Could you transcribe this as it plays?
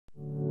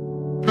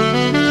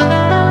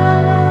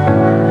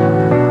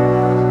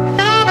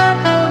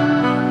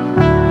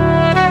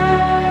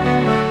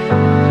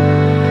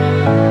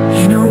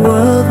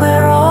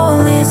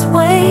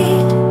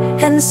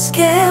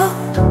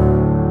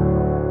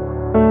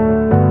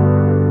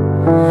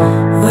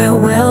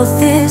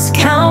is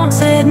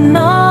counted,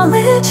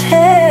 knowledge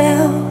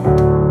held.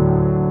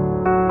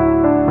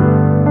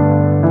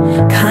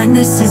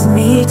 Kindness is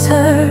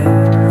metered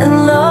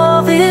and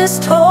love is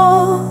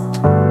told.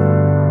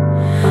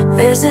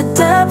 There's a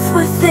depth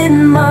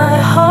within my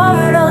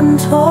heart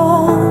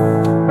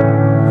untold.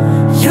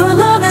 Your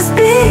love is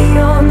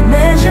beyond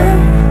measure,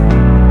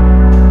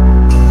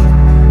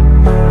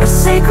 a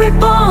sacred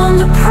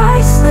bond, a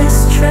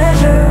priceless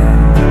treasure.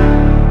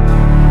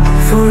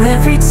 For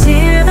every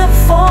tear that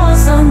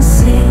falls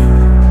unseen,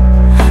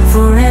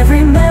 for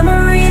every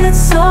memory that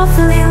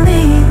softly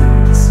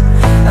leans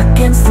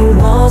against the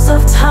walls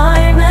of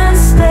time and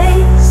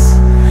space,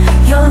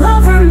 your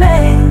love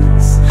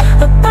remains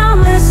a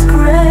boundless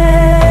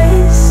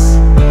grace.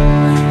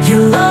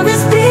 Your love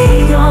is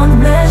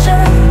beyond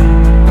measure,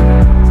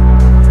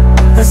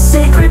 a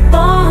sacred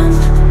bond,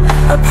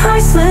 a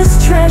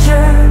priceless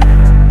treasure.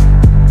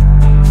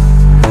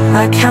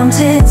 I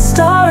counted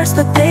stars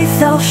but they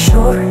fell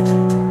short,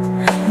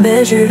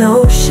 measured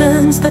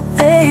oceans but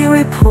they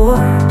report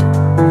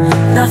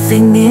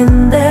nothing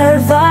in their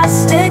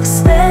vast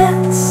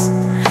expanse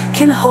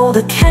can hold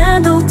a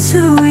candle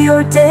to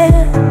your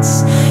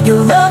dance.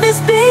 Your love is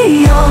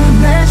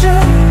beyond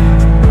measure,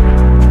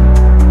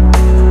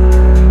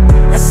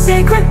 a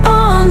sacred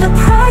bond, a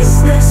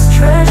priceless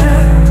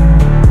treasure.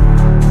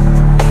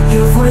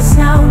 Your voice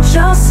now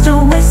just a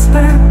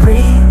whisper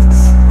breathes,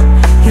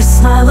 your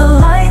smile a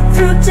light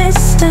through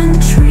distant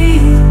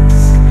trees.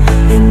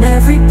 In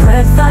every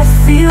breath I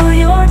feel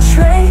your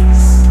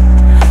trace,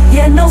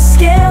 yet no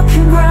scale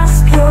can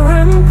grasp your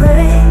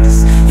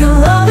embrace. Your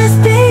love is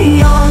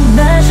beyond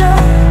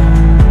measure,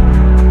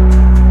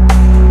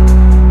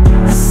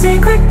 a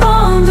sacred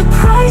bond, a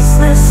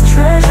priceless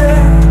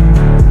treasure.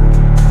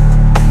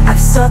 I've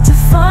sought to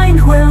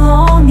find where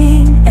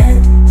longing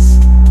ends,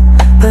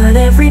 but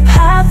every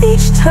path,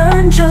 each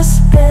turn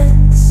just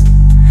bends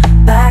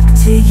back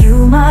to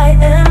you, my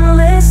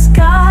endless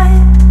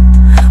guide,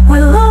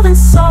 where love and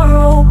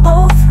sorrow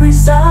both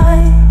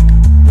reside.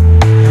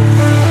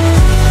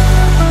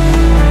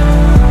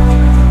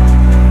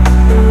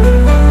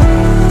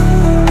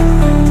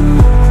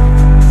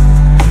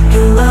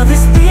 Your love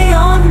is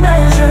beyond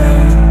measure,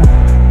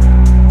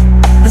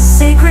 a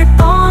sacred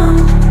bond,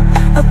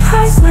 a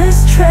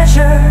priceless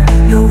treasure.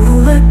 No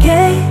ruler,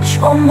 gauge,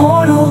 or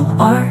mortal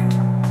art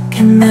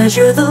can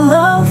measure the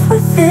love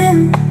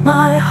within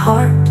my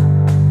heart.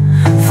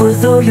 For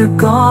though you're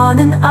gone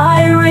and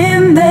I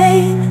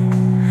remain,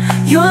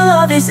 your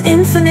love is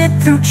infinite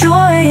through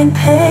joy and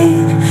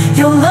pain.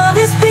 Your love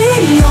is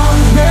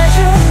beyond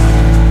measure,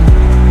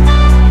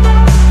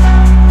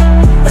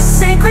 a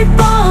sacred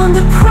bond,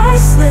 a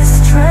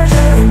priceless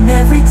treasure. In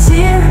every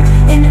tear,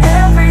 in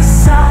every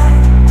sigh,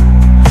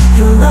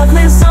 your love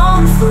lives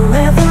on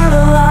forever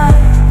alive.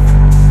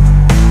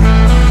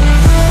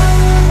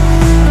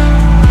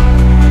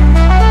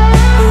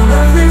 Your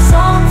love lives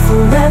on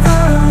forever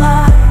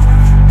alive.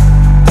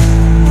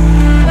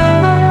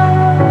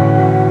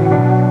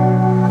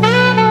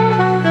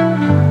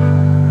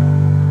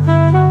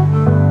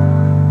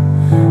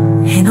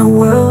 In a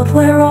world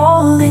where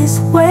all is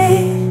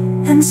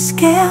weighed and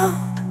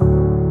scaled,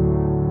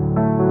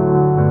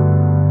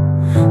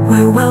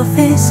 where wealth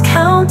is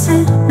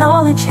counted,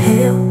 knowledge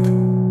hailed,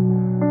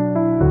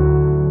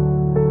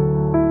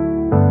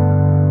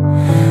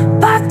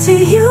 back to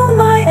you,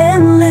 my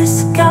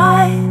endless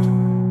guide,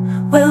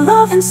 where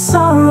love and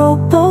sorrow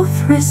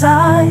both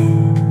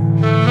reside.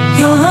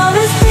 Your love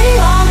is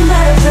beyond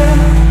measure,